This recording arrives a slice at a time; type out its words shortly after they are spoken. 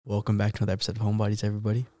Welcome back to another episode of Homebodies,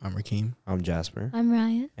 everybody. I'm Rakeem. I'm Jasper. I'm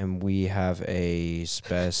Ryan. And we have a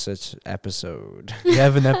special episode. We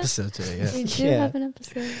have an episode today, yeah. We do have an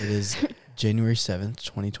episode. It is January 7th,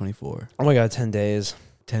 2024. Oh my God, 10 days.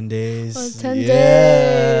 10 days. Oh, 10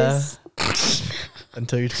 days.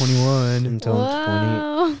 Until you're 21. Until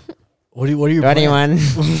I'm 20. What are your 21.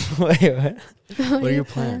 plans? Wait, what? What are your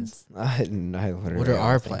plans? I literally What are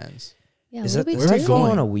our don't think. plans? Yeah, Is what it do we where are we do?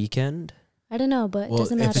 going? on a weekend? I don't know, but it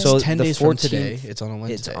doesn't if matter. it's So 10 the days from 14th, today, it's on a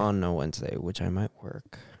Wednesday. It's on a Wednesday, which I might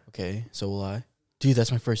work. Okay, so will I. Dude,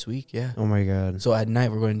 that's my first week, yeah. Oh my God. So at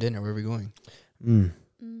night, we're going to dinner. Where are we going?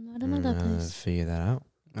 I don't know that place. Figure that out.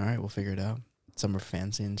 All right, we'll figure it out. Somewhere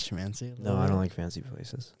fancy and schmancy. No, I don't like fancy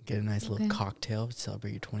places. Get a nice little Okay. cocktail to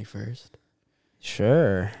celebrate your 21st.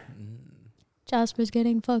 Sure. Jasper's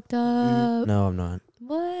getting fucked up. No, I'm not.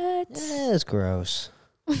 What? It's gross.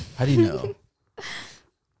 How do you know?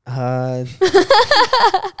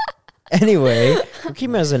 Anyway,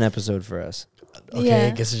 Rakeem has an episode for us. Okay, Yeah. I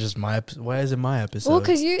guess it's just my episode. Why is it my episode? Well,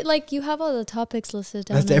 because you have all the topics listed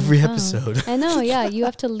down. That's on every your phone. episode. I know, yeah. You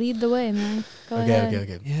have to lead the way, man. Go ahead.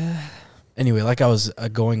 Okay. Yeah. Anyway, like I was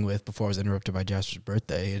going with before I was interrupted by Jasper's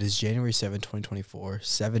birthday, it is January 7th, 2024,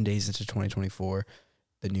 7 days into 2024,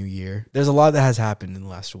 the new year. There's a lot that has happened in the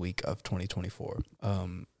last week of 2024.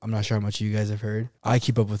 I'm not sure how much you guys have heard. I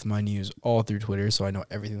keep up with my news all through Twitter, so I know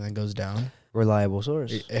everything that goes down. Reliable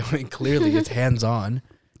source. Clearly, it's hands-on.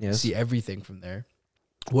 You Yes. see everything from there.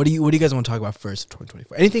 What do you guys want to talk about first of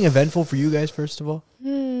 2024? Anything eventful for you guys, first of all?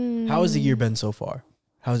 How has the year been so far?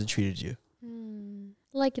 How has it treated you?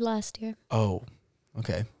 Like last year. Oh,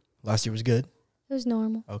 okay. Last year was good? It was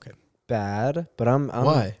normal. Okay. Bad, but I'm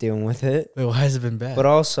Why? dealing with it. Wait, why has it been bad? But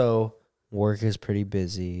also, work is pretty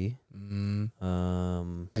busy.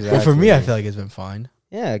 But for me, I feel like it's been fine.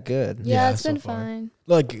 Yeah, good. Yeah, Yeah, it's so been far. fine.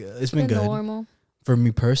 Like, it's been good. Normal. For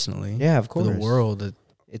me personally. Yeah, of For course. the world,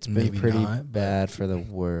 It's maybe been pretty not, but bad for the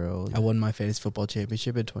world. I won my fantasy football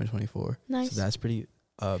championship in 2024. Nice. So that's pretty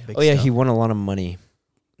big Oh yeah, stuff. he won a lot of money.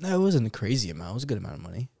 No, it wasn't a crazy amount. It was a good amount of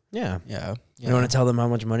money. Yeah. Yeah. You want to tell them how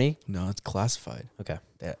much money? No, it's classified. Okay.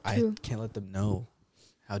 That I True. can't let them know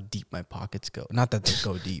how deep my pockets go. Not that they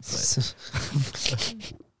go deep, but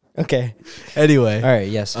Okay. anyway. All right.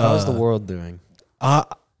 Yes. How's the Uh, world doing?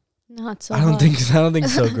 Not so I don't hot. think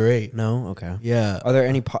so great. No. Okay. Yeah. Are there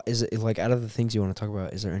any? Is it like out of the things you want to talk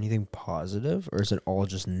about? Is there anything positive, or is it all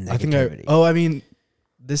just negativity? I mean,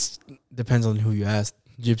 this depends on who you ask.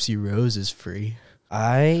 Gypsy Rose is free.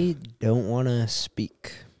 I don't want to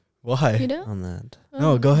speak Why? You do? on that.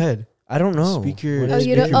 No, go ahead. I don't know. Speak your- What Oh, is-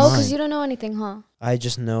 you Speak don't. your Oh, mind. because you don't know anything, huh? I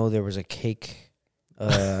just know there was a cake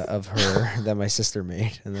of her that my sister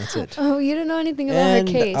made, and that's it. Oh, you don't know anything about And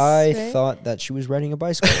her case. I right? thought that she was riding a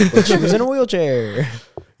bicycle, but she was in a wheelchair.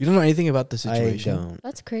 You don't know anything about the I situation. don't.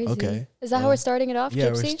 That's crazy. Okay. Is that how Well, we're starting it off, Yeah,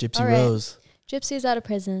 Gypsy? where's Gypsy All right. Rose? Gypsy's out of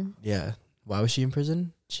prison. Yeah. Why was she in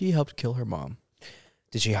prison? She helped kill her mom.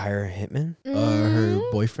 Did she hire a hitman? Her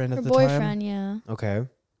boyfriend at Her the boyfriend, yeah. Okay.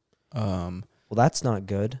 time. Well, that's not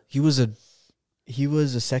good. He was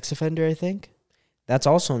a sex offender, I think, That's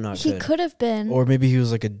also not He good. could have been. or maybe he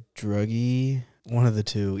was like a druggie. One of the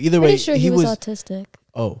two. Either Pretty way, sure he was autistic.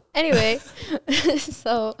 Oh, Anyway,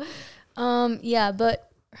 so, yeah,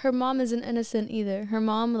 but her mom isn't innocent either. Her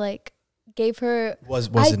mom like gave her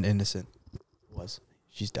wasn't innocent.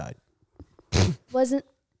 She's died.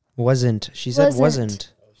 Wasn't. She said Wasn't.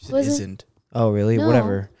 wasn't. She said Wasn't- isn't. Oh, really? No.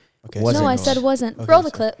 Whatever. Okay. Wasn't. No, I so- said wasn't. Okay, Roll the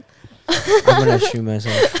so- clip. I'm gonna shoot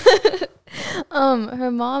myself.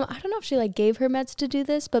 Her mom, I don't know if she like gave her meds to do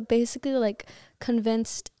this, but basically like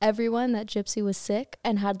convinced everyone that Gypsy was sick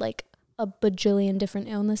and had like a bajillion different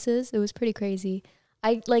illnesses. It was pretty crazy.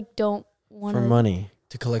 I like don't want For to. money.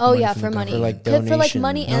 to collect. Oh money yeah, from for the money. government. For, like, For like donation.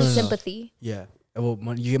 money No, and no, no. sympathy. Yeah. Well,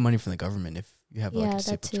 you get money from the government if you have like Yeah, a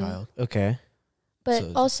sick that too. child. Okay. But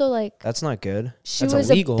So- also like That's not good. she That's was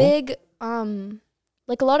illegal. a big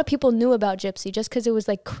like a lot of people knew about Gypsy just because it was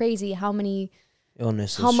like crazy how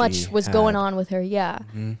Illnesses. how much she was going had. on with her. Yeah,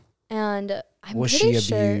 Mhm. and I'm Was pretty she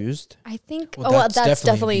sure. abused? I think. Well, Oh, well, that's that's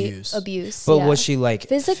definitely definitely abuse. But yeah. was she like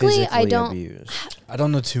Physically, I don't- abused? I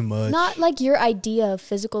don't know too much. Not like your idea of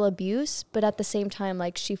physical abuse, but at the same time,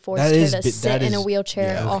 like she forced That her is to that sit in a is-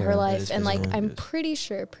 wheelchair yeah, all okay, her that life, is and like physical I'm abuse.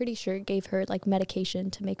 pretty sure it gave her like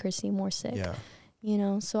medication to make her seem more sick. Yeah. You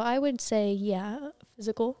know, so I would say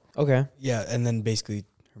physical. Okay. Yeah, and then basically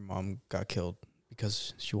her mom got killed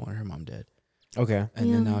because she wanted her mom dead, Okay.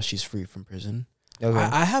 and then Yeah. now she's free from prison. Okay.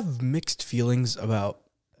 I have mixed feelings about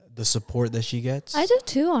the support that she gets. I do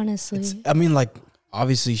too, honestly. I mean, like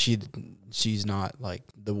obviously she's not like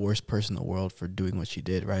the worst person in the world for doing what she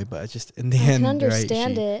did, right? But it's just in the I end, can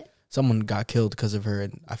understand right, it. someone got killed because of her,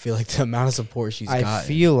 and I feel like the amount of support she's got. I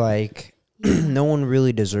feel like no one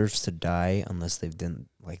really deserves to die unless they've done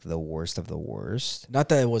like the worst of the worst. Not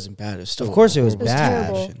that it wasn't bad. It was still Of course it was horrible bad.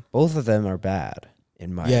 situation. Both of them are bad,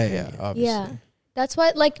 in my opinion. Obviously. Yeah. That's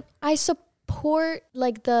why, like, I support,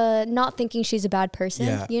 like, the not thinking she's a bad person.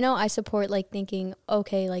 Yeah. You know, I support, like, thinking,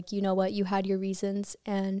 okay, like, you know what, you had your reasons,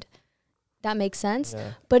 and that makes sense.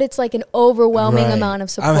 Yeah. But it's, like, an overwhelming Right. amount of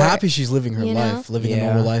support. I'm happy she's living her you life, know? living a Yeah.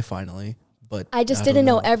 normal life finally. But I just don't didn't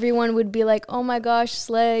know everyone would be like, oh, my gosh,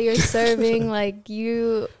 Slay, you're serving, like,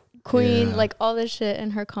 you... Queen, Yeah. like all this shit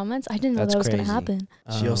in her comments. I didn't know That's that was gonna crazy. happen.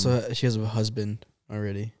 She has a husband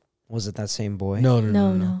already. Was it that same boy?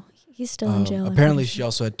 No. He's still in jail. I'm Apparently, pretty she sure.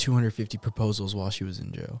 also had 250 proposals while she was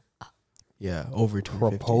in jail. Yeah, over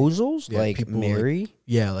 250. Proposals? Yeah, like people, marry?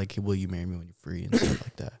 Yeah, like, will you marry me when you're free and stuff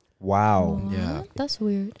like that. Wow. What? Yeah. That's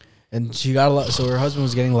weird. And she got a lot. So her husband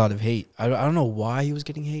was getting a lot of hate. I don't know why he was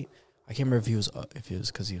getting hate. I can't remember if it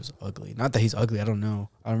was because he was ugly. Not that he's ugly. I don't know.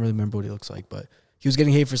 I don't really remember what he looks like, but he was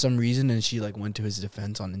getting hate for some reason, and she like went to his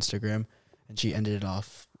defense on Instagram, and she ended it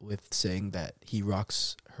off with saying that he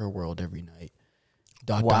rocks her world every night. ...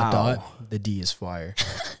 Wow. The D is fire.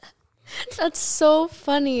 That's so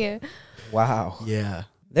funny. Wow. Yeah.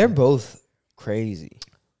 They're both crazy.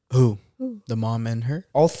 Who? Ooh. The mom and her?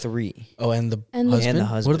 All three. Oh, and the And the- husband? And the What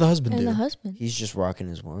husband. did the husband And do? the husband. He's just rocking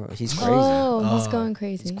his world. He's crazy. Oh, he's Oh. going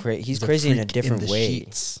crazy. He's a crazy in a freak different the way.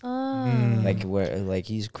 sheets. Oh. Mm. Like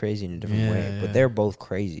he's crazy in a different way. Yeah, But yeah. they're both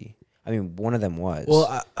crazy. I mean, one of them was.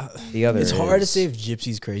 Well, the other. it's hard to is. say if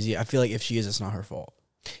Gypsy's crazy. I feel like if she is, it's not her fault.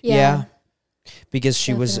 Yeah. Because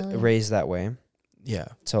she was Definitely. raised that way. Yeah.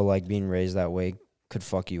 So like being raised that way could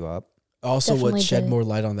fuck you up. Also, Definitely what shed did. more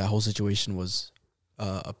light on that whole situation was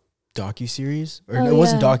a docu-series. Or Oh, no, it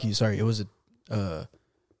wasn't yeah. docu, sorry. It was a...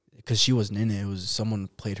 Because she wasn't in it. It was someone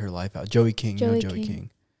played her life out. Joey King. You know Joey Joey King. King.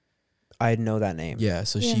 I know that name. Yeah,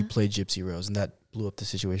 so she Yeah. played Gypsy Rose, and that blew up the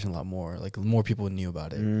situation a lot more. Like, more people knew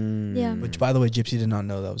about it. Yeah. Which, by the way, Gypsy did not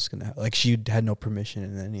know that was going to happen. Like, she had no permission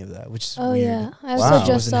in any of that, which is Oh weird. yeah, I Wow. also I just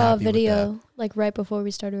wasn't saw a happy with video like right before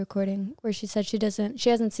we started recording where she said she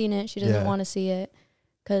hasn't seen it. She doesn't Yeah. want to see it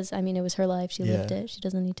because I mean it was her life. She lived Yeah. it. She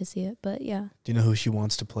doesn't need to see it. But yeah. Do you know who she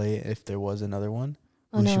wants to play if there was another one?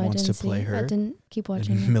 Oh Who no, she I wants didn't to play see. I her? didn't keep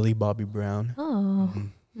watching it. Millie Bobby Brown. Oh. Mhm.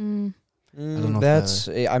 Mm. don't know if That's.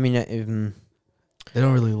 I mean, They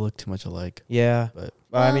don't really look too much alike. yeah. But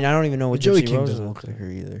I mean, I don't even know what Joey Gypsy King Rose doesn't looks look like her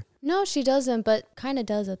either. No, she doesn't, but kind of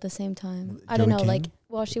does at the same time. I don't Joey know. Like King?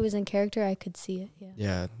 while she was in character, I could see it. Yeah.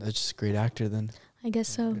 Yeah, that's just a great actor then. I guess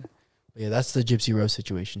so. But yeah, that's the Gypsy Rose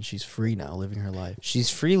situation. She's free now, living her life. She's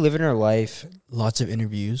free living her life, Lots of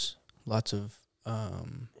interviews, lots of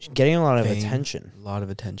getting a lot of fame, attention. A lot of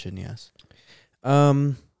attention, yes.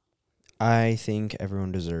 I think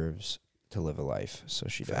everyone deserves to live a life, so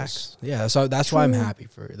she does. Facts. Yeah, so that's why I'm True. happy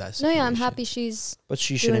for that No, situation. yeah, I'm happy she's. But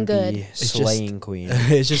she Doing shouldn't good. be just- slaying queen.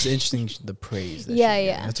 It's just interesting the praise. That Yeah, she's getting.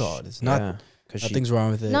 yeah. That's all it is. Not because she, nothing's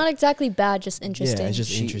wrong with it. Not exactly bad, just interesting. Yeah, it's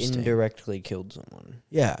just she interesting. indirectly killed someone.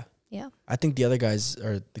 Yeah. Yeah. I think the other guys,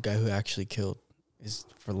 or the guy who actually killed, is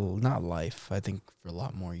for not life. I think for a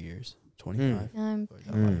lot more years. 25. I'm Or is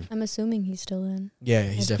that life? I'm assuming he's still in. Yeah,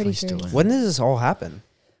 he's I'm pretty definitely sure still he's- in. When did this all happen?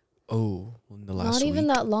 Oh, in the last Not even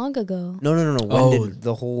week. that long ago. No. When Oh. did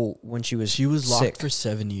the whole when she was She was locked sick? for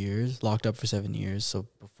 7 years. Locked up for 7 years. So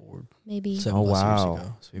before Maybe. 7+ wow. years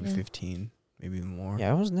ago. So maybe Yeah. 15, maybe even more.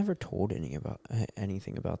 Yeah, I was never told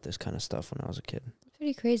anything about this kind of stuff when I was a kid.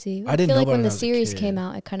 Pretty crazy. I didn't feel know like about it when when the I was a series kid. came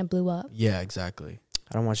out, it kind of blew up. Yeah, exactly.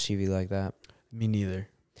 I don't watch TV like that. Me neither.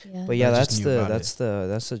 Yeah. But yeah, I just that's knew about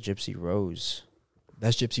that's the Gypsy Rose.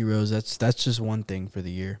 That's Gypsy Rose. That's just one thing for the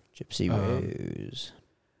year. Gypsy Rose.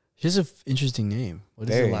 She has an interesting name. What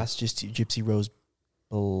is Very. the last Gypsy Rose?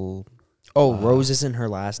 Oh, Uh, Rose isn't her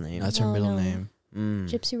last name. That's her No, middle no. name.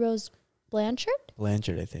 Gypsy Rose Blanchard?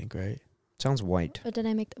 Blanchard, I think, right? Sounds white. Or did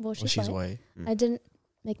I make that? Well, Well, she's white. I didn't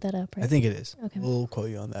make that up, right? I think it is. Okay. We'll quote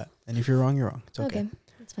you on that. And if you're wrong, you're wrong. It's okay. Okay.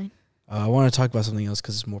 That's fine. I want to talk about something else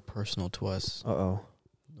because it's more personal to us. Uh-oh.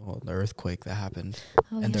 Well, the earthquake that happened.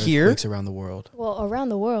 Oh, And yeah. the Here? earthquakes around the world. Well, around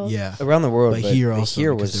the world. Yeah. Around the world, But but here the also,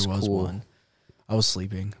 here because was there was cool. one. I was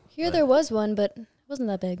sleeping. Here but- there was one, but it wasn't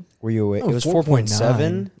that big. Were you awake? Oh, It was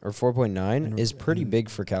 4.7 or 4.9 And- is pretty and big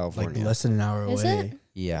for Like California. less than an hour Is away. it?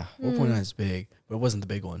 Yeah, 4.9 is big, but it wasn't the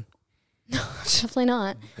big one. Definitely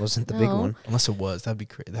not. wasn't the big No. one. Unless it was. That'd be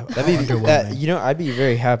crazy. That'd be underwhelming. I'd be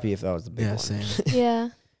very happy if that was the big Yeah, one. same. Yeah.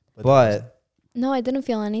 But No, I didn't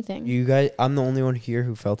feel anything. you guys, I'm the only one here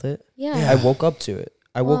who felt it. yeah. Yeah. I woke up to it.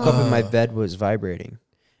 I woke up and my Wow. bed was vibrating,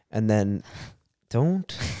 and then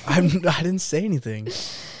don't I didn't say anything.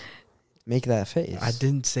 make that face. I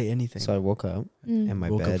didn't say anything. So I woke up and my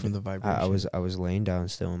Woke bed. up from the vibration. I was laying down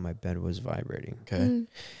still, and my bed was vibrating. Okay.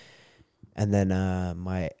 And then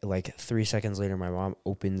my 3 seconds later, my mom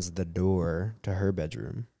opens the door to her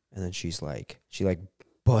bedroom, and then she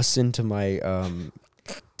busts into my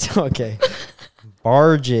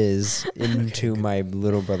barges into my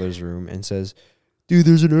little brother's room and says, "Dude,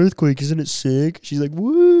 there's an earthquake. Isn't it sick?" She's like,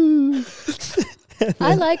 "Woo!"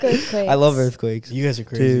 I like earthquakes. I love earthquakes. You guys are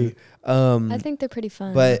crazy. Too. I think they're pretty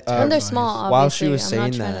fun. But when they're Terrifying. small, while she obviously, was I'm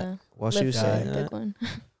saying not trying that, to while she live was through saying a that, big one.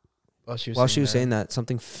 While she was saying that,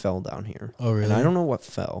 something fell down here. Oh, really? And I don't know what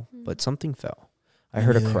fell, but something fell. I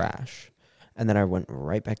heard a neither. crash, and then I went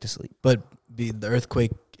right back to sleep. But the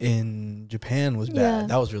earthquake in Japan was bad. Yeah.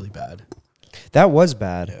 That was really bad. That was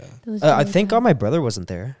bad. Yeah. It was I really thank bad. God my brother wasn't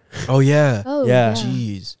there. Oh, yeah. Oh, Yeah. yeah.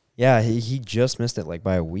 Jeez. Yeah, he just missed it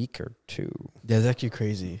by a week or two. That's actually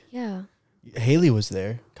crazy. Yeah. Haley was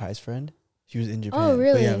there, Kai's friend. She was in Japan. Oh,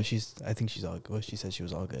 really? But yeah, I think she's all good. Well, she said she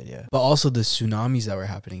was all good, yeah. But also the tsunamis that were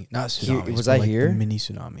happening. Not tsunamis. was but that here? The mini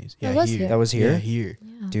tsunamis. That Yeah, was here. here. That was here? Yeah, here.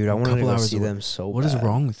 Yeah. Dude, I A wanted to couple go hours see away. them so What bad. is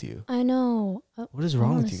wrong with you? I know. What is I wrong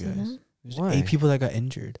wanna with you see guys? them. There's Why? 8 people that got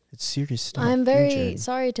injured. It's serious stuff. I'm very Injured.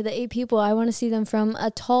 sorry to the 8 people. I want to see them from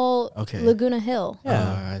a tall Okay. Laguna Hill.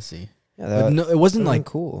 Yeah. I see. Yeah, But no, it wasn't would've like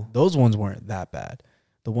been cool. those ones weren't that bad.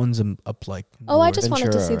 The ones up like. Oh, I north. just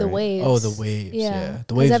wanted to Ventura, see the right? waves. Oh, the waves. Yeah, the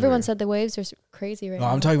Because waves. everyone were- said the waves are crazy right No,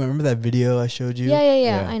 now. I'm talking about. Remember that video I showed you? Yeah,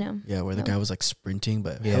 Yeah. I know. Yeah, where the No. guy was like sprinting,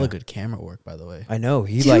 but Yeah. hella good camera work, by the way. I know.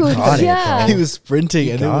 He Dude, got yeah. it, He bro. was sprinting,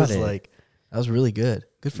 He and it got was it. like that was really good.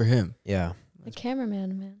 Good for him. Yeah. The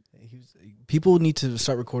cameraman, man. People need to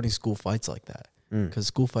start recording school fights like that Mm. because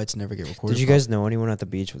school fights never get recorded. Did you guys know anyone at the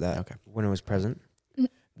beach with that Okay. when it was present?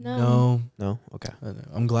 No. No? Okay.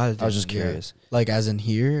 I'm glad. It I was just didn't, yeah. curious. Like as in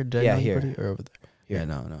here? Did I Yeah, know here. anybody? Or over there? Here. Yeah,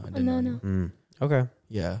 no, I didn't No, know no. anyone. Okay.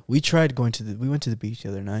 Yeah, we tried going to we went to the beach the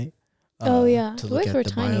other night. Oh, yeah. to The look waves at were the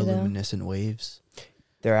tiny, though. bioluminescent waves.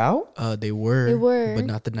 They're out? They were. They were. But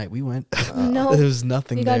not the night we went. No. There was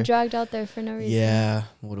nothing We there. got dragged out there for no reason. Yeah,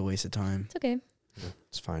 what a waste of time. It's okay.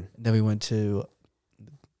 It's fine. Then we went to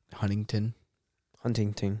Huntington.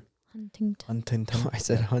 Huntington. Huntington. I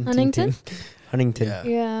said Huntington? Huntington. Yeah.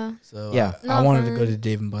 Yeah. So Yeah. I Not wanted to fun. go to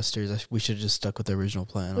Dave and Buster's. We should have just stuck with the original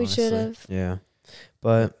plan. We honestly. should have. Yeah.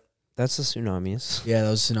 But that's the tsunamis. Yeah,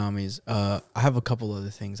 those tsunamis. I have a couple other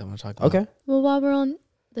things I want to talk about. Okay. Well, while we're on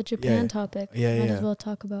the Japan Yeah. topic, Yeah, might yeah. as well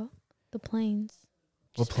talk about the planes.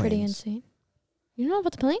 What It's pretty planes? insane. You know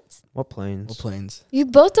about the planes? What planes? What planes? You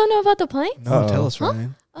both don't know about the planes? No, Uh-oh. tell us, Huh?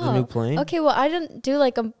 Ryan. The new plane? Okay, well, I didn't do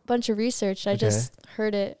like a bunch of research. I Okay. just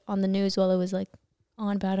heard it on the news while it was like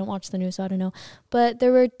on, but I don't watch the news, so I don't know. But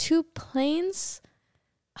there were 2 planes.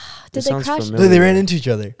 Did This they sounds crash? familiar. They ran into each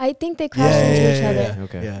other. I think they crashed into each other.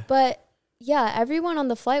 Okay. Yeah. But yeah, everyone on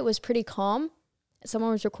the flight was pretty calm.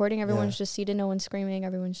 Someone was recording. Everyone Yeah. was just seated. No one's screaming.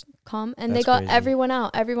 Everyone's calm. And That's they got crazy. everyone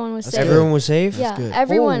out. Everyone was That's safe. good. Everyone was safe? Yeah, good.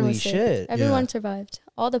 everyone Holy was safe. shit. Everyone Yeah. survived.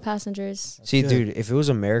 All the passengers. See, good. dude, if it was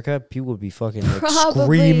America, people would be fucking like Probably,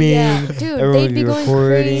 screaming. yeah. Dude, Everyone they'd would be be going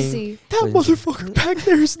recording. crazy. That Like- motherfucker back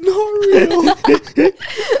there is not real.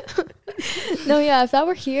 No, yeah, if that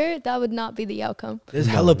were here, that would not be the outcome. There's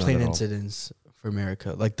No, hella not plane at all. incidents for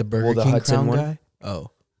America, like the Burger Well, the King Hudson crown one? guy.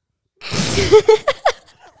 Oh,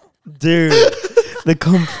 Dude, the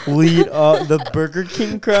complete the Burger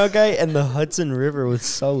King crowd guy and the Hudson River with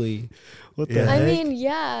Sully. What the Yeah. I heck? mean,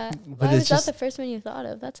 yeah. But Why it's was that just- the first one you thought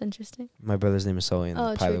of? That's interesting. My brother's name is Sully and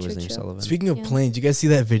Oh, the true, pilot true, was named true. Sullivan. speaking of Yeah. planes, you guys see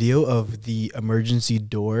that video of the emergency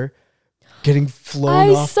door getting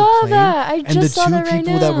flown I off saw the plane? that. I And the just saw two that right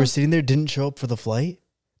people now. that were sitting there didn't show up for the flight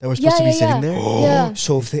that were supposed Yeah, to be yeah, sitting yeah. there. Yeah.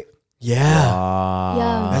 So if they Yeah,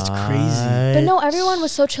 Yeah. That's crazy. But no, everyone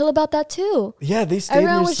was so chill about that too. yeah. They stayed in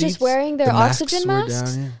Everyone their was seats. just wearing their The masks oxygen were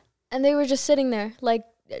masks, down, and they were just sitting there, like.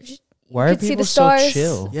 Why you are could see people the so stars.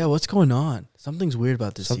 chill? yeah. What's going on? Something's weird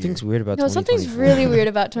about this. Something's year. weird about No, something's 2024. really weird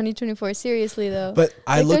about 2024. Seriously, though. But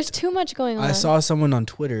I like, looked. there's too much going on. I saw someone on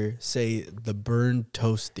Twitter say the burned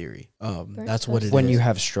toast theory. Burnt That's what it toast is. When you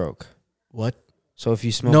have stroke. what? So if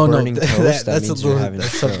you smoke No, burning no, toast, that that's means a you're little. having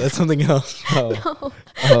That's, stroke. that's something else. Oh.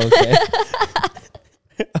 Oh, okay.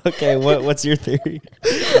 Okay, what's your theory?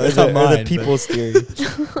 That's or not mine, the people's theory.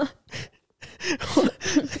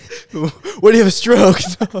 What do you have a stroke?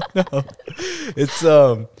 No. It's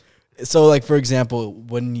So like for example,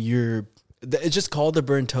 when you're, it's just called the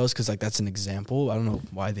burnt toast because like that's an example. I don't know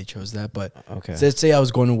why they chose that, but Okay. let's say I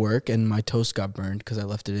was going to work and my toast got burned because I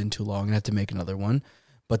left it in too long and I had to make another one.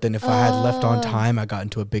 But then if I had left on Oh. time, I got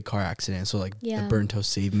into a big car accident. So like the Yeah. burnt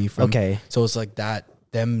toast saved me from. Okay. So it's like that,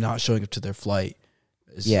 them not showing up to their flight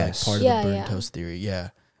is Yes. like part Yeah, of the burnt yeah. toast theory. Yeah.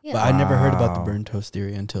 Yeah. But I never heard about the Wow. burnt toast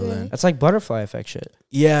theory until Really? then. That's like butterfly effect shit.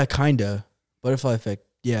 Yeah, kinda. Butterfly effect.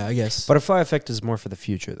 Yeah, I guess. Butterfly effect is more for the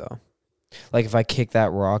future, though. Like, if I kick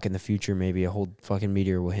that rock in the future, maybe a whole fucking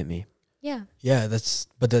meteor will hit me. Yeah. Yeah, that's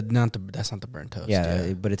that's not the burnt toast.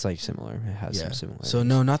 Yeah, but it's like similar. It has some Yeah. similarities. So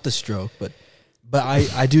no, not the stroke, but I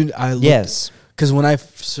looked, Yes. because when I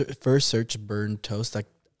first searched burnt toast, like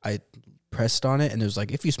I pressed on it and it was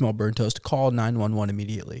like, if you smell burnt toast, call 911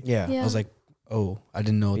 immediately. Yeah. Yeah. I was like, oh, I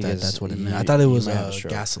didn't know that Because that's what it meant. I you- thought it you was might have a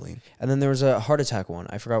stroke. gasoline. And then there was a heart attack one.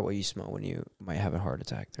 I forgot what you smell when you might have a heart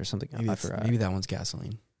attack. There's something I forgot. Maybe that one's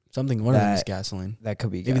gasoline. One of them is That- gasoline. that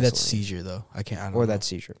could be Maybe gasoline. that's seizure though. I don't Or know. that's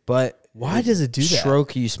seizure. But Why does it do that?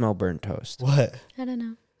 Stroke, you smell burnt toast. What? I don't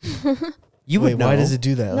know. You Wait, would know. why does it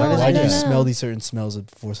do that? No, why I do you don't know. smell these certain smells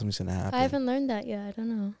before something's gonna happen? I haven't learned that yet. I don't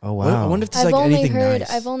know. Oh, What- wow. I wonder if there's I've like only anything heard. nice.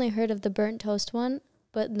 I've only heard of the burnt toast one,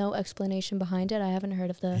 but no explanation behind it. I haven't heard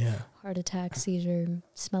of the Yeah. heart attack, seizure,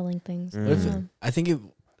 smelling things. Mm. What if Um, I think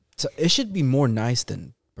it should be more nice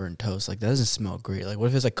than burnt toast. Like that doesn't smell great. Like what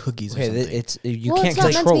if it's like cookies or Okay, something? you well, can't it's not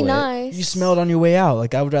meant to control be it. nice. You smell it on your way out.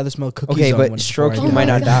 Like I would rather smell cookies. Okay, on but when- stroke, before I you go might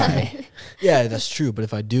out. not die. Yeah, that's true. But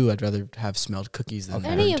if I do, I'd rather have smelled cookies than Okay.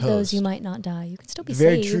 burnt Any of toast. those, you might not die. You can still be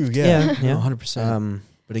Very saved. true. Yeah, Yeah, yeah. 100%.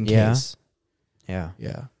 But in yeah. case, Yeah.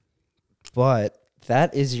 yeah, But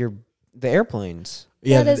that is the airplanes.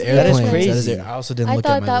 yeah, That is the the airplanes. airplanes. That is it. I also didn't I look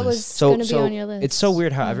thought at my that list. was So- going to be so on your list. It's so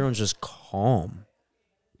weird how Yeah. everyone's just calm.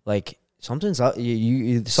 Like something's up.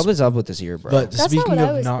 Something's up with this year, bro. But That's speaking not what I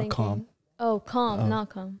of was not thinking. calm, Oh, calm, Oh. not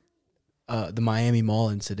calm. the Miami Mall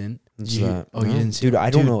incident. What's You- that? oh, you No. didn't see Dude, it? I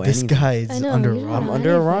don't know This anything. guy is I know, under you a don't rock. I'm know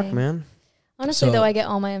under a rock, anything. man. Honestly, So- though, I get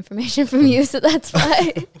all my information from you, so that's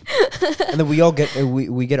fine. And then we all get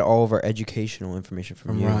we get all of our educational information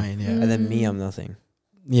from, From you. Ryan, yeah. Mm. And then me, I'm nothing.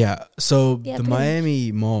 Yeah. So Yeah, the pretty much.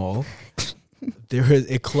 Miami Mall,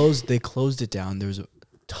 they closed it down. There was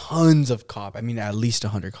tons of cop. I mean, at least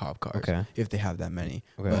 100 cop cars. Okay. If they have that many,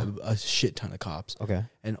 Okay. but a shit ton of cops. Okay.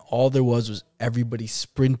 And all there was everybody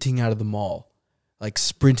sprinting out of the mall, like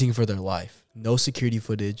sprinting for their life. No security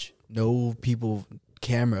footage, no people,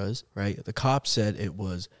 cameras. Right. The cops said it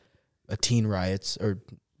was a teen riots or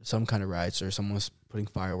some kind of riots, or someone was putting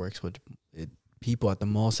fireworks. Which people at the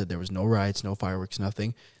mall said there was no riots, no fireworks,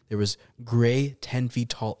 nothing. There was gray 10 feet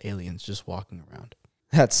tall aliens just walking around.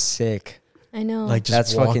 That's sick. I know. Like just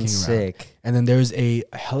That's walking fucking around. sick. And then there's a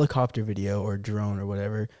helicopter video or drone or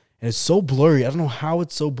whatever. And it's so blurry. I don't know how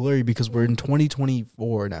it's so blurry because we're in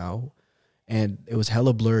 2024 now. And it was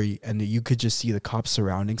hella blurry. And you could just see the cops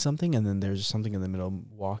surrounding something. And then there's something in the middle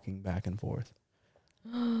walking back and forth.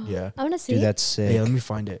 Yeah. I want to see. Dude, that's sick. Yeah, let me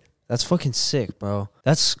find it. That's fucking sick, bro.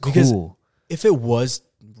 That's Because- cool. If it was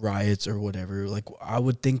riots or whatever, like I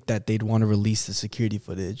would think that they'd want to release the security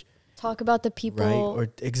footage. Talk about the people Right? Or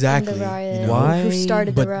exactly. in the riot. You know? Why? Who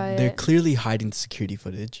started But the riot. they're clearly hiding the security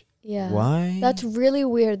footage. Yeah. Why? That's really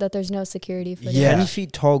weird that there's no security footage. Yeah. 10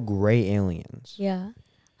 feet tall gray aliens. Yeah.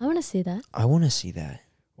 I want to see that. I want to see that.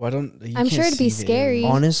 Why don't you I'm can't sure it'd be see the scary.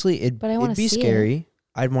 aliens. Honestly, But I wanna it'd be see it. scary.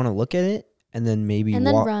 I'd want to look at it and then maybe And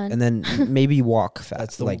then walk run. and then maybe walk fast,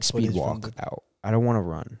 That's the like speed footage from walk out. I don't want to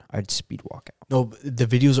run. I'd speed walk out. No, but the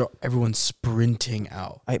videos are everyone sprinting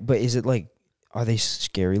out. But is it like, are they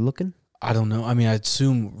scary looking? I don't know. I mean, I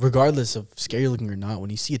assume, regardless of scary looking or not, when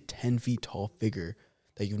you see a 10 feet tall figure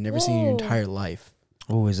that you've never seen in your Whoa. entire life,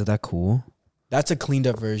 Oh, is it that cool? that's a cleaned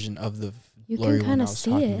up version of the You blurry can one kind I of was see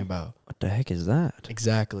talking it. about. What the heck is that?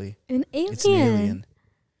 Exactly. An alien. It's an alien.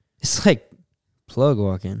 It's like plug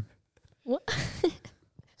walking. What?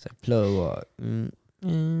 It's like plug walk.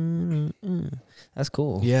 That's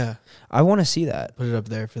cool. Yeah. I want to see that. Put it up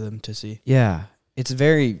there for them to see. Yeah. It's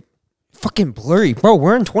very fucking blurry. Bro,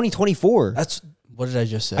 we're in 2024. That's, what did I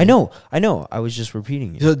just say? I know. I was just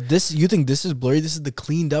repeating it. So this, you think this is blurry? This is the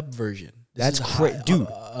cleaned up version. This That's is dude.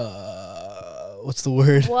 What's the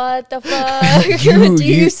word? What the fuck? You- Do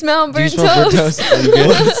you you- smell Do you burnt smell burnt toast? toast? Are you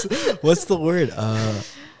good? What's the word?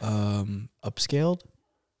 Upscaled?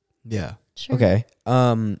 Yeah. Sure. Okay.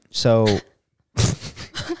 So,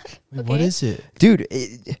 Wait, what Okay. is it? dude,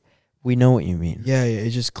 we know what you mean. Yeah, it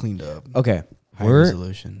just cleaned up. Okay. High We're-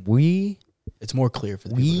 resolution. We It's more clear for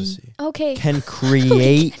the people We- to see. Okay. can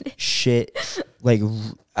create shit like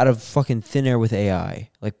out of fucking thin air with AI,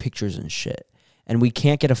 like pictures and shit. And we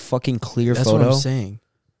can't get a fucking clear That's photo. what I'm saying.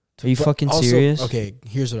 Are you But fucking also- serious? Okay,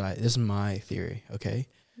 this is my theory, okay?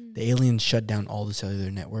 The aliens shut down all the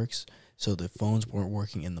cellular networks, so the phones weren't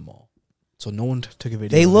working in the mall. So no one took a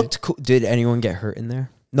video. They of looked cool. Did anyone get hurt in there?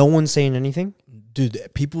 No one's saying anything? it. Dude,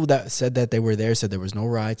 people that said that they were there said there was no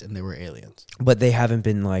riots and they were aliens. But they haven't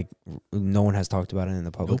been like, no one has talked about it in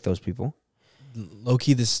the public, Nope. those people. low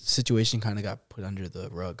key, this situation kind of got put under the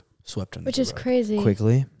rug, swept under Which the is rug. crazy.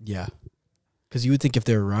 Quickly. Yeah. Because you would think if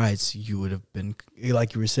there were riots, you would have been,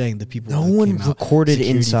 like you were saying, the people. No that one came out, recorded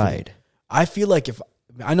security inside. video. I feel like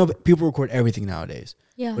I know people record everything nowadays,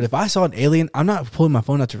 Yeah. but if I saw an alien, I'm not pulling my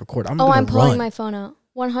phone out to record. I'm I'm pulling run. my phone out.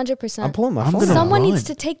 100%. I'm pulling my I'm phone gonna out. Someone run. needs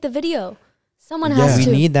to take the video. Someone Yeah. has We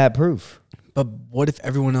to. need that proof. But what if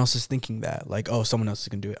everyone else is thinking that? Like, oh, someone else is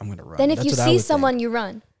going to do it. I'm going to run. Then if That's you what I see would think. someone, you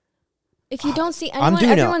run. If you don't see I'm anyone,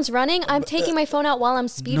 doing it. everyone's running. I'm taking my phone out while I'm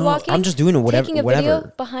speed No, walking. I'm just doing it whatever. taking a video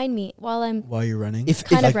behind me while I'm While you're running? If-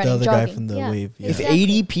 kind like of running, the other guy jogging. from the Yeah. wave. Yeah. If Exactly.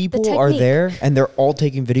 80 The people are technique. there and they're all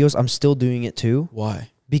taking videos, I'm still doing it too. Why?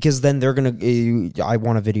 Because then they're going to, I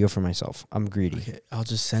want a video for myself. I'm greedy. Okay, I'll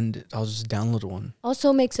just send it. I'll just download one.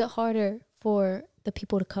 also makes it harder for the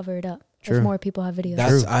people to cover it up. True. If more people have videos.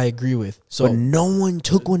 That's True. I agree with. So So no one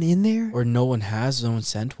took one in there? or no one has, no one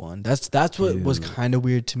sent one. That's what was Dude. kind of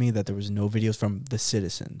weird to me, that there was no videos from the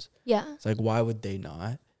citizens. Yeah. It's like, why would they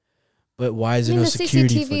not? But why is I there mean, no the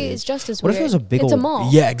security CCTV footage? is just as What if weird. it was a big it's a old- mall.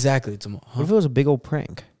 Yeah, exactly. It's a What if it was a big old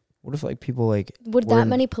prank? What if like people like Would were that in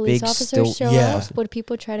many police big officers show Yeah. up? Would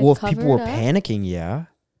people try to well, if cover people were it up? panicking, yeah.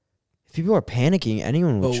 If people are panicking,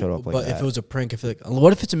 anyone would show up like but that. if it was a prank, I feel like,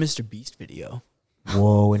 what if it's a Mr. Beast video?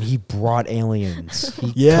 Whoa, and he brought aliens.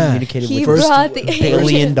 He Yeah. communicated He with First brought the $1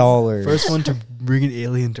 billion. aliens. First one to bring an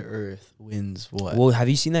alien to Earth wins what? Well, have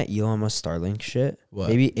you seen that Elon Musk Starlink shit? What?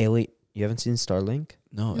 Maybe alien. You haven't seen Starlink?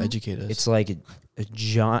 No, No. educate us. It's like a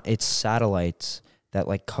giant. It's satellites that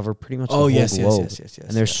like cover pretty much the oh whole yes, globe. yes.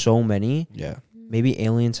 And there's so many. yeah. Maybe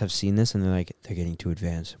aliens have seen this and they're like, they're getting too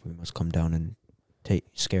advanced. We must come down and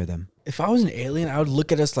scare them. If I was an alien, I would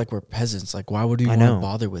look at us like we're peasants. Like, why would we I want know. to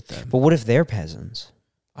bother with them? But what if they're peasants?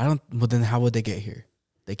 I don't. Well, then how would they get here?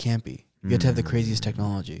 They can't be. You have to have the Mm. craziest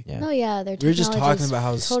technology. Yeah. No, yeah, their We were just technology talking is about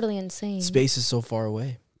how totally insane. Space is so far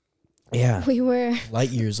away, Yeah. We were light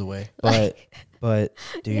years away. But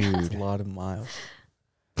It's dude. a lot of miles.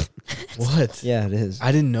 What? Yeah, it is.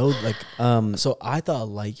 I didn't know. Like, Um so I thought a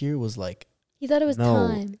light year was like, you thought it was No.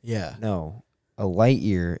 time. yeah. no. A light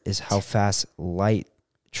year is how fast light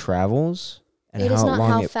travels and It how is not long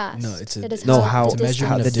how it fast. No, it's a- it is No, how, how, the it's a measurement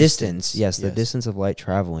how of the distance. distance. Yes, the Yes. distance of light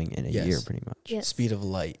traveling in a Yes. year, pretty much. Yes. Speed of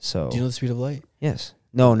light. So, Do you know the speed of light? yes.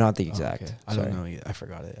 No, not the Oh, exact. okay. I don't know yet. I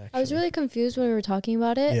forgot it. Actually. I was really confused when we were talking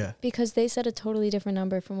about it Yeah. because they said a totally different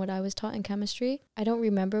number from what I was taught in chemistry. I don't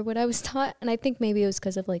remember what I was taught, and I think maybe it was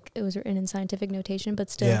because of like it was written in scientific notation, but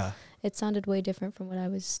still, Yeah. it sounded way different from what I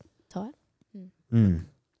was taught.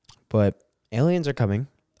 But aliens are coming.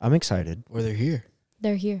 I'm excited. Or they're here.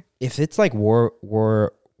 They're here. If it's like War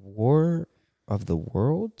of the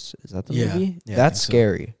Worlds, is that the Yeah. movie? Yeah, I That's think so.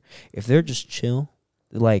 scary. If they're just chill,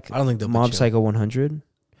 like I don't think they'll be Mob chill. Psycho 100,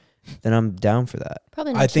 then I'm down for that.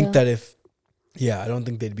 Probably not. I think chill. that if, yeah, I don't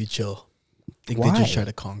think they'd be chill. I think they Why? just try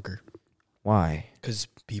to conquer. Why? Because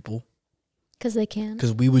people. because they can.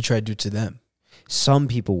 Because we would try to do to them. Some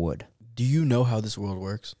people would. Do you know how this world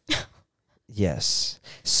works? Yes.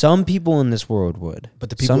 Some people in this world would. But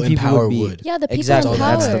the people Some in people power would be- would. Yeah, the people Exactly. in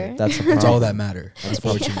That's power. the- That's the That's all problem. that matter,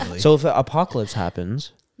 unfortunately. So if an apocalypse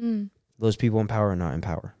happens, Mm. those people in power are not in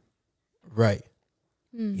power. right.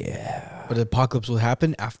 Mm. Yeah. But the apocalypse will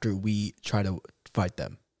happen after we try to fight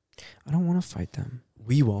them. I don't want to fight them.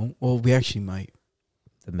 We won't. Well, we actually might.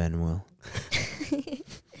 The men will.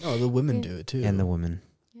 No, the women Yeah. do it too. And the women.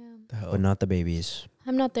 Yeah. The hell? But not the babies.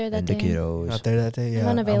 I'm not there that And the day. kiddos. Not there that day. Yeah,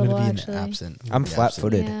 unavailable, I'm gonna be actually. absent. I'm gonna be flat absent.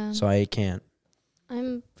 footed, Yeah. so I can't.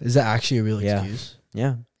 Is that actually a real Yeah. excuse?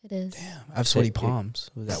 Yeah. It is. Damn, I have sweaty It- palms.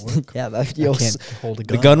 Would that work? Yeah, that, I can't hold a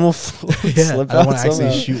gun. the gun will Yeah, slip I out want to actually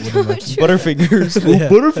somehow. shoot one of my. Butterfingers. Yeah.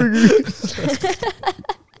 Butterfingers.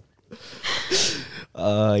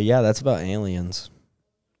 Yeah, that's about aliens.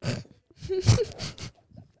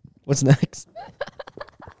 What's next?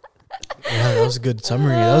 Yeah, that was a good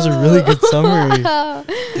summary. That was a really good summary. Wow.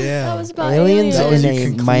 Damn. That was about Aliens That was in your a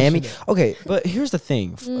conclusion. Miami. Okay, but here's the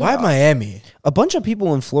thing. Mm. Why Miami? A bunch of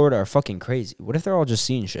people in Florida are fucking crazy. What if they're all just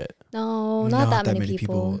seeing shit? No, not that many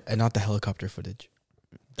people. and not the helicopter footage.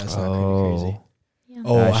 That's not pretty crazy. Yeah.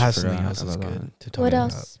 Oh, I I actually have something forgot else that's about good that. to talk What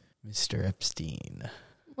about. else? Mr. Epstein.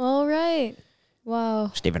 All right.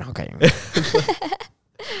 Wow. Stephen Hawking.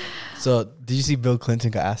 So, did you see Bill Clinton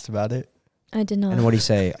got asked about it? I did not. And what'd he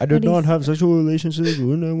say? I did What'd he not say? have sexual relationships.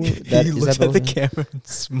 When I want. That, he is looks that at the Bill? camera and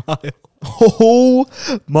smiled. Oh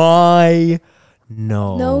my!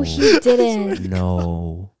 No. No, he didn't.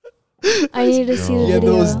 No. I need to see the No. He had the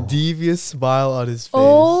video. most devious smile on his face.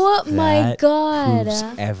 Oh my That god. Proves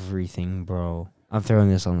everything, bro. I'm throwing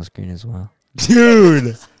this on the screen as well.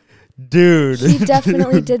 Dude. Dude. He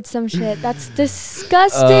definitely did some shit. That's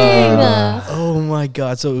disgusting. Uh, Oh my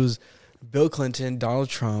god. So it was Bill Clinton, Donald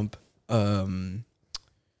Trump,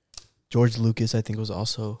 George Lucas, I think was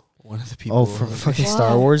also one of the people. Oh, from fucking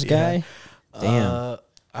Star Wars guy. Yeah. Damn.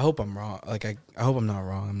 I hope I'm wrong. Like I hope I'm not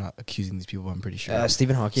wrong. I'm not accusing these people. I'm pretty sure.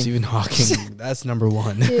 Stephen Hawking. Stephen Hawking. That's number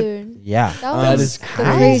one. Dude, Yeah. that was is the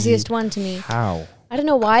crazy. craziest one to me. How? I don't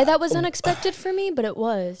know why that was unexpected for me, but it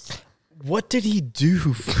was. What did he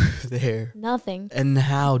do there? Nothing. And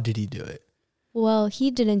how did he do it? Well, he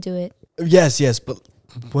didn't do it. Yes, but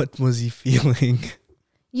what was he feeling?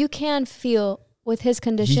 You can feel with his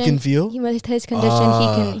condition. He can feel? With his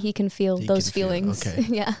condition, he can feel He those can feel, feelings. okay.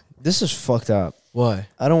 Yeah. This is fucked up. Why?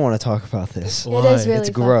 I don't want to talk about this. Why? It is really It's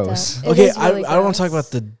fucked gross. up. It Okay, is really I don't want to talk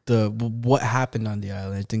gross. about the what happened on the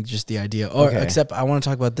island. I think just the idea. Or Okay. except I want to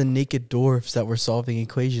talk about the naked dwarfs that were solving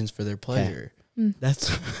equations for their pleasure. Mm. That's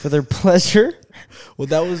For their pleasure? well,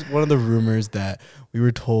 that was one of the rumors that we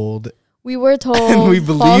were told. We were told And we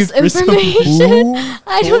false believed for some information. Who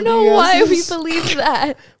I told don't know you guys why we this? believed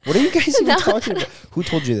that. What are you guys even No. talking about? Who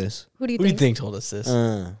told you this? Who do you Who do you think? think told us this?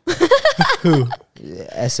 Who?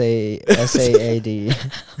 S-A-A-D. You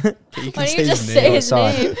Why don't you just say his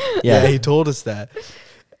Sorry. name? Yeah, Yeah. he told us that.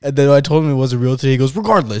 And then I told him it wasn't real today. He goes,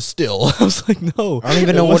 regardless, still. I was like, no. I don't even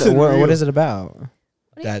it know what wasn't real. is it about.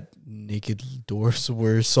 That naked dwarfs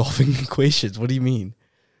were solving equations. What do you mean?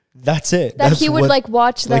 That's it. That That's he would what- like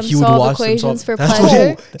watch them like he would solve watch them equations solve- for that's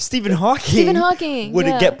pleasure. Stephen Hawking. Stephen Hawking Would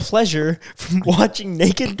yeah. it get pleasure from watching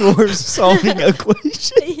naked dwarves solving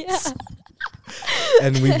equations? Yeah,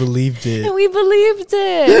 And we believed it. and we believed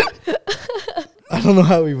it. I don't know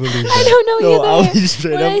how we believed I it. don't know No, I'll either. be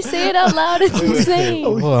straight When I up. say it out loud, it's insane.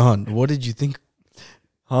 Hold on. What did you think?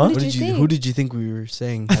 Huh? What did you think? Who did you think we were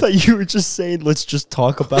saying? I thought you were just saying, let's just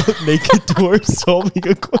talk about naked dwarves solving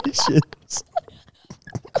equations.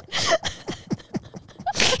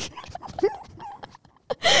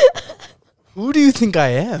 Who do you think I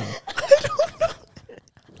am?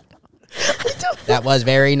 That was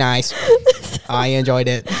very nice. I enjoyed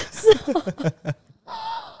it.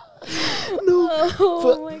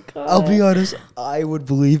 Oh my god! I'll be honest, I would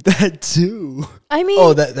believe that too. I mean,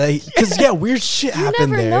 Oh, that because yeah, weird shit you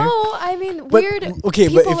happened never there. know. I mean, But weird. okay,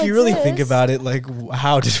 but people if you really think exist. about it, like,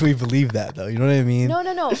 how did we believe that though? You know what I mean?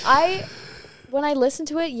 No. When I listen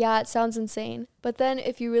to it, yeah, it sounds insane. But then,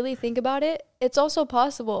 if you really think about it, it's also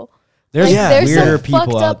possible. There's Like, Yeah, there's weirder some people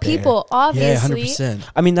fucked out up there. people, Yeah, obviously. 100%.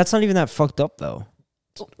 I mean, that's not even that fucked up though.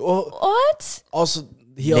 Well, What? also,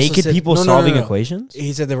 he also Naked said, people no, solving no. equations?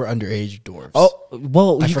 He said they were underage dwarfs. Oh,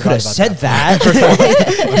 well, I you forgot could have about said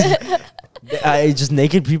that. that. Just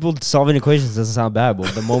naked people solving equations doesn't sound bad,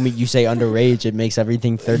 but the moment you say underage, it makes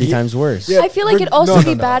everything 30 times worse. Yeah, I feel like we're- it'd also no,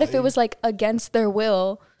 be no. bad if it was like against their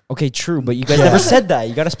will. Okay, true, but you guys never said that.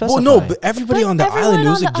 You got to specify. Well, no, but everybody But on the everyone island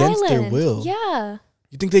on was the against their island. will. Yeah.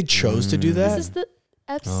 You think they chose to do that? This is the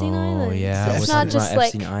Epstein Oh, Island. yeah. So We're It's talking not just about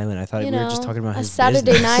like, Epstein Island. I thought you we know, were just talking about a his Saturday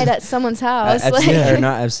business. night at someone's house. Epstein, like, or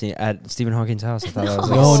not Epstein, at Stephen Hawking's house. I thought that was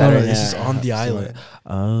like No, no, Saturday this is night. on the island.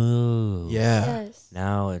 Oh. Yeah. yes.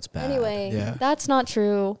 Now it's bad. Anyway, Yeah. that's not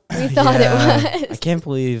true. We thought Yeah. it I was. can't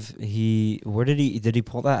believe where did he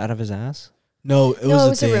pull that out of his ass? No, it was No, a it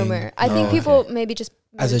was a thing. rumor. I think Oh, people okay. maybe just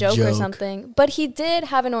made As a a joke, or joke. something. But he did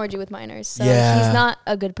have an orgy with minors, so Yeah. he's not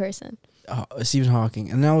a good person. Stephen Hawking.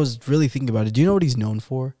 And I was really thinking about it. Do you know what he's known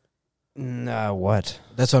for? What?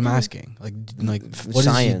 That's what I'm Mhm. asking. Like what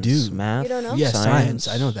Science, does he do? math. You don't know? Yeah, science.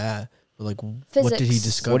 I know that. But like, what did he Physics.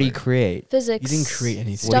 discover? What do you create? Physics. He didn't create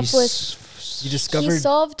anything. Stuff with. He He discovered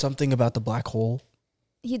solved. something about the black hole.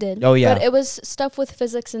 He did. Oh, yeah. But it was stuff with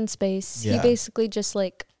physics and space. He Yeah. basically just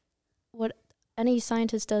like what any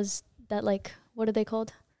scientist does. That like what are they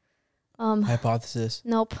called? Hypothesis,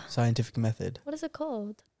 Nope. scientific method, What is it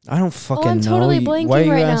called? I don't fucking I'm know. totally Why are blanking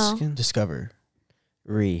you right now. asking? discover,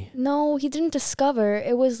 No, he didn't discover.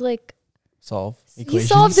 It was like solve he equations.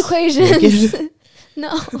 solved equations. No,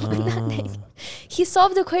 Oh. he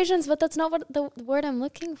solved equations, but that's not what the word I'm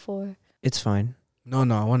looking for. It's fine. No,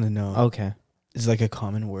 I want to know. Okay. Is it like a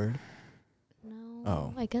common word? No,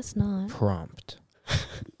 Oh. I guess not. Prompt.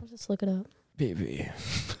 I'll just look it up. Baby.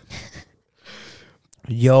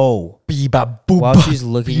 Yo. Beeba While she's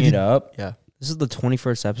looking it up, Yeah, this is the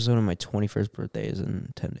 21st episode, and my 21st birthday is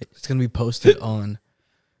in 10 days. it's gonna be posted on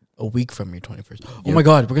a week from your 21st. Oh Yep. my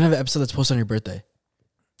god, we're gonna have an episode that's posted on your birthday.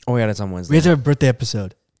 Oh, yeah, it's on Wednesday. We have to have a birthday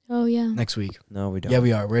episode Oh yeah. next week. No, we don't. Yeah,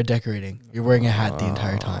 we are. We're decorating. You're wearing a hat the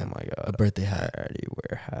entire time. Oh, my A God. birthday I hat. already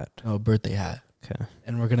wear a hat. No, a birthday hat. Okay.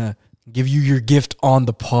 And we're gonna give you your gift on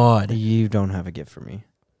the pod. You don't have a gift for me.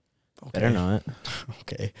 Okay. Better not.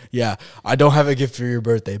 Okay. Yeah, I don't have a gift for your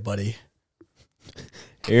birthday, buddy.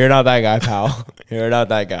 You're not that guy, pal. You're not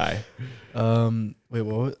that guy. Wait,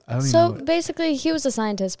 what? I don't So even know. basically, he was a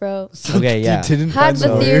scientist, bro. So Okay, you yeah. didn't Had find the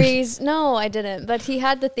lawyers? theories. No, I didn't. But he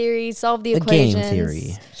had the theories, solved the The game equations,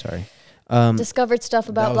 theory. Sorry. discovered stuff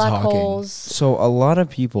That about was black Hawking. holes. So a lot of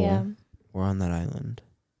people Yeah. were on that island.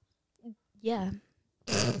 Yeah.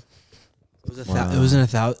 It was Wow. it was in a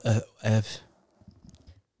thousand.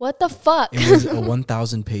 What the fuck? It was a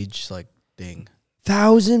 1,000 page like thing.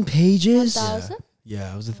 1,000 pages. 1,000?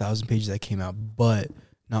 Yeah, it was 1,000 pages that came out, but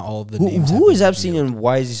not all of the Who, names. have who been is Epstein revealed. and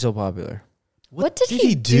why is he so popular? What did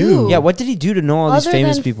he do? Yeah, what did he do to know all these Other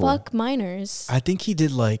famous than people? fuck minors. I think he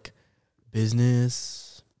did like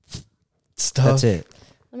business stuff. That's it.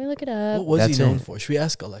 Let me look it up. What was That's he known it. for? Should we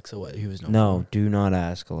ask Alexa what he was known No, for? do not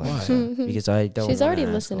ask Alexa because I don't. She's wanna already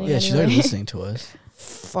ask listening. Yeah, Alexa. she's already Anyway. listening to us.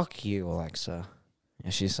 Fuck you, Alexa. Yeah,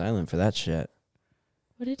 she's silent for that shit.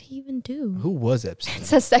 What did he even do? Who was Epstein? It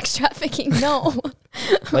says sex trafficking. No.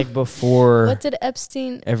 Like before What did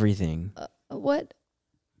Epstein? everything. What?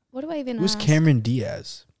 What do I even Who's ask? Cameron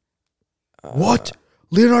Diaz? What?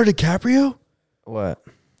 Leonardo DiCaprio? What?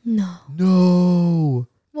 No. No.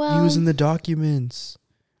 Well. He was in the documents.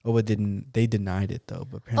 Oh, but they denied it though.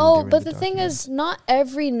 But apparently they Oh, were in but the thing documents. is, not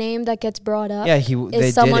every name that gets brought up Yeah, they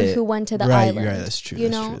is someone did it. who went to the right, island. right, that's true. You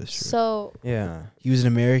that's know, true. That's true. so Yeah. He was an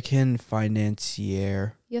American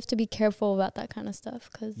financier. you have to be careful about that kind of stuff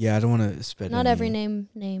because Yeah, I don't want to spend. not any, every name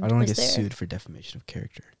I don't want was to get there. sued for defamation of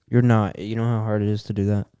character. You're not. You know how hard it is to do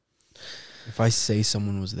that? If I say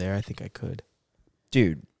someone was there, I think I could.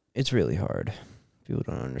 Dude, it's really hard. People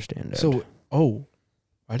don't understand it. So,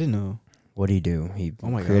 I didn't know. what did he do? He Oh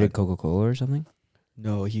my created God. Coca-Cola or something?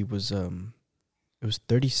 No, he was. It was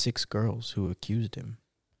 36 girls who accused him.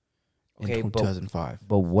 Okay, in but- 2005.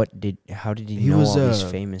 But how did he He know was, all these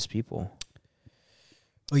famous people?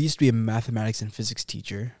 Oh, he used to be a mathematics and physics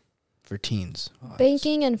teacher for teens. Oh, that's-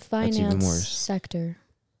 Banking and even finance worse. sector.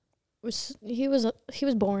 He was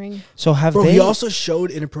boring. So have Bro, they he also showed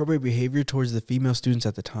inappropriate behavior towards the female students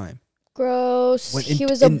at the time. Gross. When He in-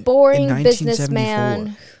 was a in boring 1974.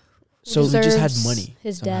 businessman. So he just had deserves money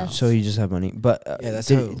His somehow. death. So you just have money, but Yeah, that's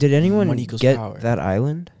how did anyone money equals get power. that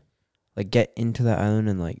island? Like get into that island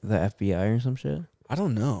and like the FBI or some shit? I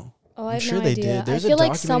don't know. Oh, I I'm have sure no they idea. did. There's I a feel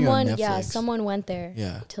like documentary on someone, Netflix. someone went there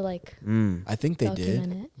Yeah, to like Mm. I think they document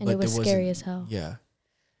did. it, and but it was there scary wasn't- as hell. Yeah,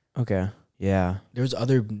 Okay. Yeah. there's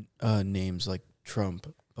other names like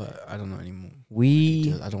Trump, but I don't know anymore. We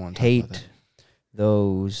Details. I don't want to talk about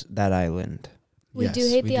hate that island. We Yes, do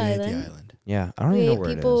hate we the do island. Hate the island. Yeah, I don't We even know hate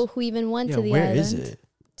where people it who even went Yeah, to the where island. is it?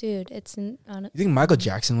 Dude, it's in on it. You think Michael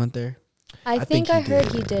Jackson went there? I think think he I heard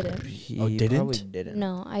did. he didn't. is. He Oh, didn't? probably didn't.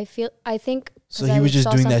 No, I think So 'cause he I was just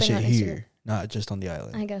saw doing that something shit on Instagram. here, not just on the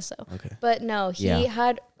island. I guess so. Okay. But no, he Yeah.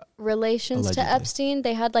 had relations to Allegedly. Epstein.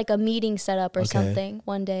 They had like a meeting set up or Okay. something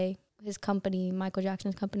one day. His company, Michael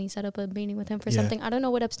Jackson's company, set up a meeting with him for Yeah. something. I don't know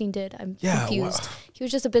what Epstein did. I'm Yeah. confused. Wow. He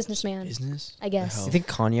was just a businessman, Business. I guess. The You hell? think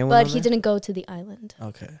Kanye went but on he there? didn't go to the island.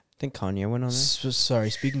 Okay. Think Kanye went on there? Sorry.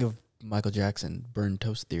 Speaking of Michael Jackson, burned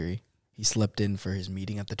toast theory. He slept in for his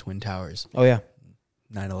meeting at the Twin Towers. Oh yeah.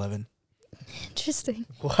 9/11. Interesting.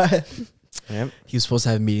 What? Yep. He was supposed to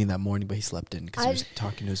have a meeting that morning, but he slept in because he I- was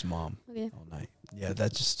talking to his mom Okay. all night. Yeah,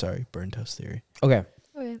 that's just burned toast theory. Okay.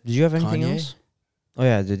 Okay. Did you have anything Kanye? else? Oh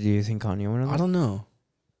yeah. Did you think Kanye went on there? I don't know.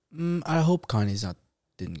 I hope Kanye's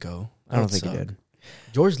didn't go. I don't That think would he suck. did.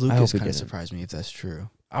 George hope Lucas he kind of didn't. surprised me if that's true.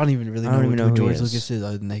 I don't even really I don't know even who know who he George is. Lucas is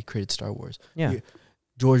other than they created Star Wars. Yeah. Yeah.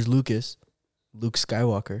 George Lucas, Luke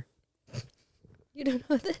Skywalker. You don't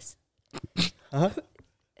know this? Huh?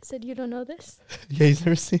 I said you don't know this? Yeah, he's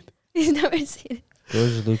never seen. He's never seen it.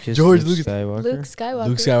 George Lucas. George Luke Lucas. Skywalker. Luke Skywalker.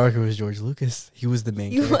 Luke Skywalker was George Lucas. He was the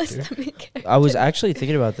main He was character. the main character. I was actually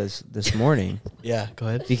thinking about this morning Yeah, go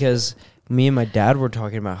ahead. because me and my dad were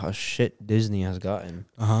talking about how shit Disney has gotten,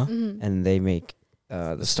 Uh-huh. Mhm. and they make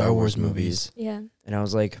the Star Wars movies. Yeah. And I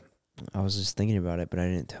was like, I was just thinking about it, but I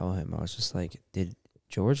didn't tell him. I was just like, did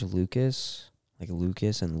George Lucas, like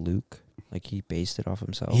Lucas and Luke, like he based it off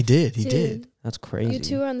himself? He did. He Dude, did. That's crazy. You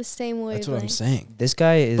two are on the same wavelength. That's what I'm saying. This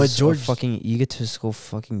guy is But George- a fucking egotistical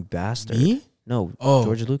fucking bastard. Me? No, Oh.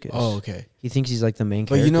 George Lucas. Oh, okay. He thinks he's like the main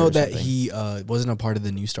But character. you know or that something. he wasn't a part of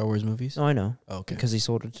the new Star Wars movies? No, I know. Oh, okay. Because he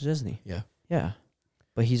sold it to Disney. Yeah. Yeah.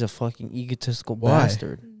 But he's a fucking egotistical Why?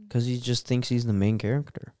 bastard. Because he just thinks he's the main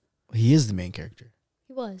character. He is the main character.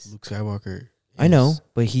 He was. Luke Skywalker. I know, is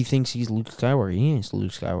but he thinks he's Luke Skywalker. He ain't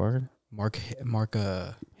Luke Skywalker. Mark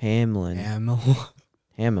Hamlin. Hamill.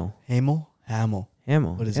 Hamill. Hamill.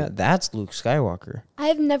 Hamill. What is yeah, it? that's Luke Skywalker.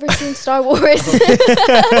 I've never seen Star Wars.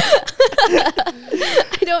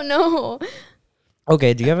 I don't know.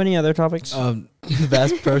 Okay, do you have any other topics? The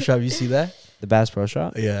Bass Pro Shop, you see that? The Bass Pro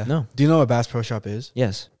Shop? Yeah. No. Do you know what Bass Pro Shop is?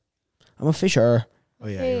 Yes. I'm a fisher. Oh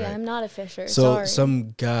yeah. Hey, You're right. I'm not a fisher. So Sorry.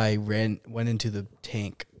 some guy went into the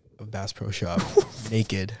tank of Bass Pro Shop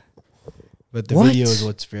naked. But the What? video is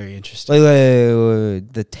what's very interesting.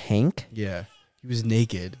 Wait. The tank? Yeah. He was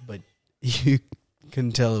naked, but you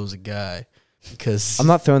couldn't tell it was a guy because I'm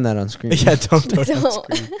not throwing that on screen. Yeah, don't throw it on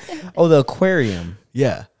Don't. screen. Oh, the aquarium.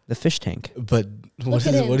 Yeah. The fish tank. But what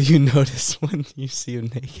at him. do you notice when you see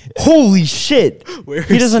him naked? Holy shit. Where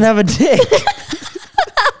He is doesn't have a dick.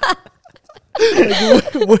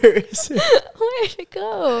 where is it? Where'd it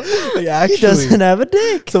go? Like, He actually, doesn't have a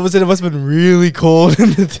dick. someone said it must have been really cold in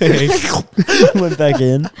the tank. Went back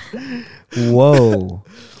in. Whoa.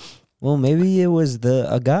 Well, maybe it was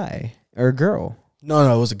a guy or a girl.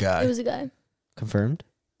 No, it was a guy. It was a guy. Confirmed.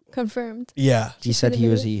 Confirmed. Yeah. He said the he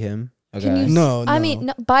was video? him. A Can guy. you No, I mean,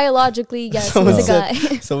 no, biologically, yes, it Someone was a said-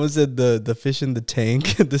 guy. Someone said the fish in the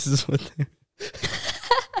tank. This is what they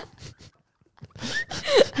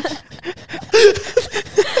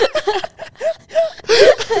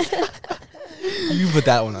You put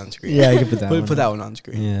that one on screen. Yeah, I can put that one. Put that one on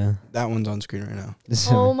screen. Yeah. That one's on screen right now. This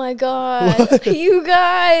is Oh my god, you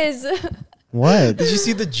guys! what? Did you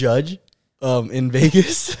see the judge in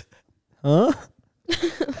Vegas? Huh?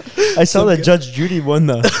 I saw that Judge Judy won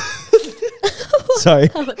though. Sorry.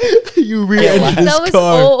 You rear-ended his That was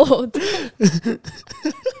car. old.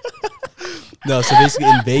 No, so basically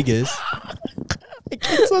in Vegas, I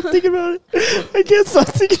can't stop thinking about it. I can't stop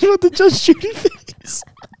thinking about the Judge Judy face.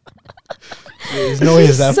 there's no way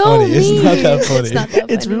it's that So funny. It's not that mean. funny. It's not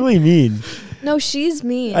that It's funny. really mean. No, she's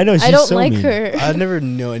mean. I know, I she's don't so like mean. her. I never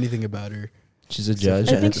know anything about her. She's a judge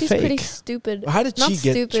I and think it's she's fake. pretty stupid. How did Not she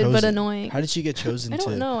get stupid, chosen? but annoying. How did she get chosen I to?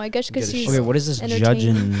 don't know. I guess because get a she's show? Okay, what is this judge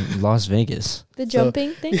entertaining. in Las Vegas? The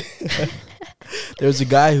jumping thing. There was a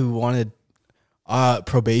guy who wanted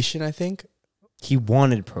probation, I think, He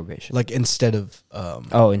wanted probation. like instead of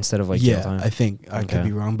Instead of like jail yeah, time. I think I could Okay.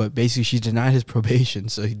 be wrong, but basically she denied his probation,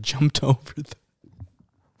 so he jumped over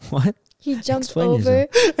What? He jumped Explain over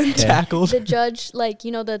and tackled. the judge, like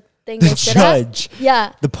the thing The they sit at. judge.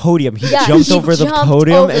 Yeah, The podium. He Yeah, jumped he over the jumped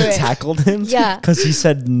podium over and it. tackled him. Yeah. Because he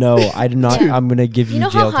said no. I did not. Yeah. I'm gonna give you. you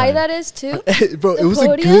know jail how high time. that is too. Bro, The it was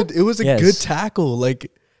podium? it was a Yes. good tackle,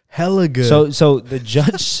 like hella good. So the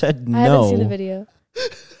judge said I haven't seen the no. video.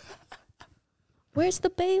 Where's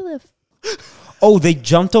the bailiff? Oh, they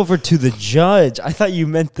jumped over to the judge. I thought you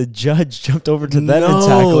meant the judge jumped over to them and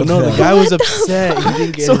tackled no, them. the guy was upset. He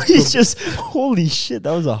didn't get So his he's just holy shit.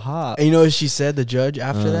 That was a hop. And you know what she said, the judge,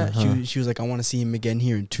 after that? Uh-huh. She was like, I want to see him again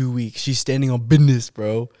here in 2 weeks. She's standing on business,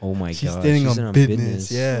 bro. Oh my She's god. standing She's on on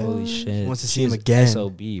business, yeah. Holy What? shit. Wants to see She him is again.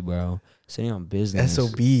 SOB, bro. Standing on business.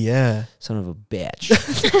 SOB, yeah. Son of a bitch.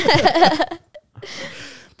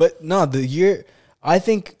 But no, I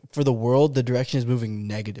think for the world, the direction is moving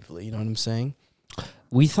negatively. You know what I'm saying?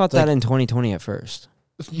 We thought Like- that in 2020 at first.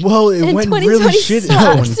 Well, it And went 2020 really shit in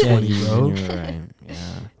sucks. 2020, you- bro. You're right.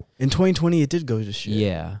 Yeah. In 2020, it did go to shit.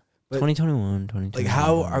 Yeah. But- 2021, 2022. Like,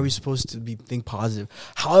 how are we supposed to think positive?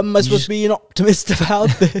 How am I supposed to be an optimist about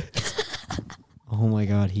this? Oh my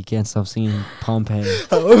god, he can't stop singing Pompeii.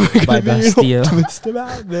 How am I By gonna be an Bastille. optimist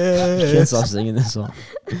about He can't this? stop singing this song.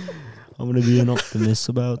 I'm gonna be an optimist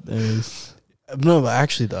about this. No, but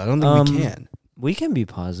actually, though, I don't think we can. We can be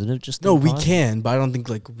positive. Just No, think we positive. can, but I don't think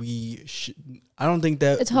like we should. I don't think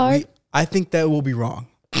that It's hard. I think that will be wrong.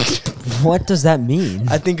 What does that mean?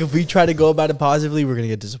 I think if we try to go about it positively, we're gonna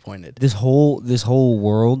get disappointed. This whole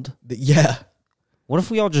world. Yeah, What if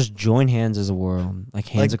we all just join hands as a world, like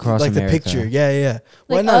hands like, across like America? the picture. Yeah.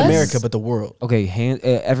 Well, Like not us? America, but the world. Okay,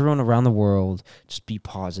 everyone around the world, just be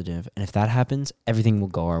positive, and if that happens, everything will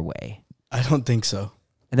go our way, I don't think so.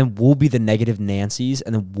 and then we'll be the negative Nancys,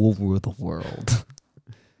 and then we'll rule the world.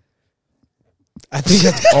 I think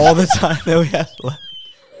that's all the time that we have left.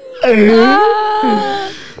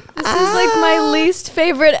 This is like my least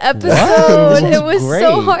favorite This episode. one's It was so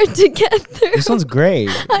great. hard to get through. This one's great.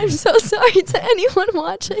 I'm so sorry to anyone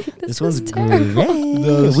watching. This one's was terrible. great.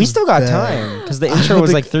 No, this We is still got bad. time because the I don't intro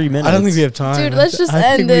was think- like 3 minutes. I don't think we have time. Dude, let's just I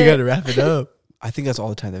end think we it. gotta wrap it up. I think that's all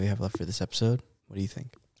the time that we have left for this episode. What do you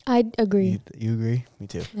think? I agree. You agree? Me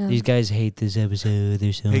too. Yeah. These guys hate this episode.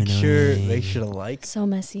 They're so Make sure annoying. to like. So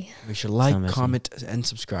messy. Make sure to like, messy. comment, and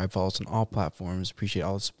subscribe. Follow us on all platforms. Appreciate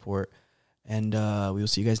all the support. And we will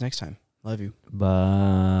see you guys next time. Love you. Bye.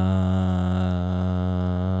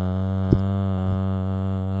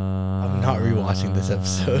 I'm not rewatching this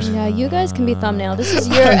episode. Yeah, you guys can be thumbnail. This is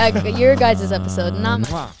your guys' episode, not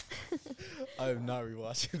mine. I'm not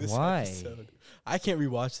rewatching this Why? episode. I can't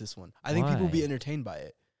rewatch this one. I think people will be Why? entertained by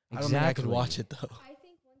it. I don't think I could Exactly. watch it though.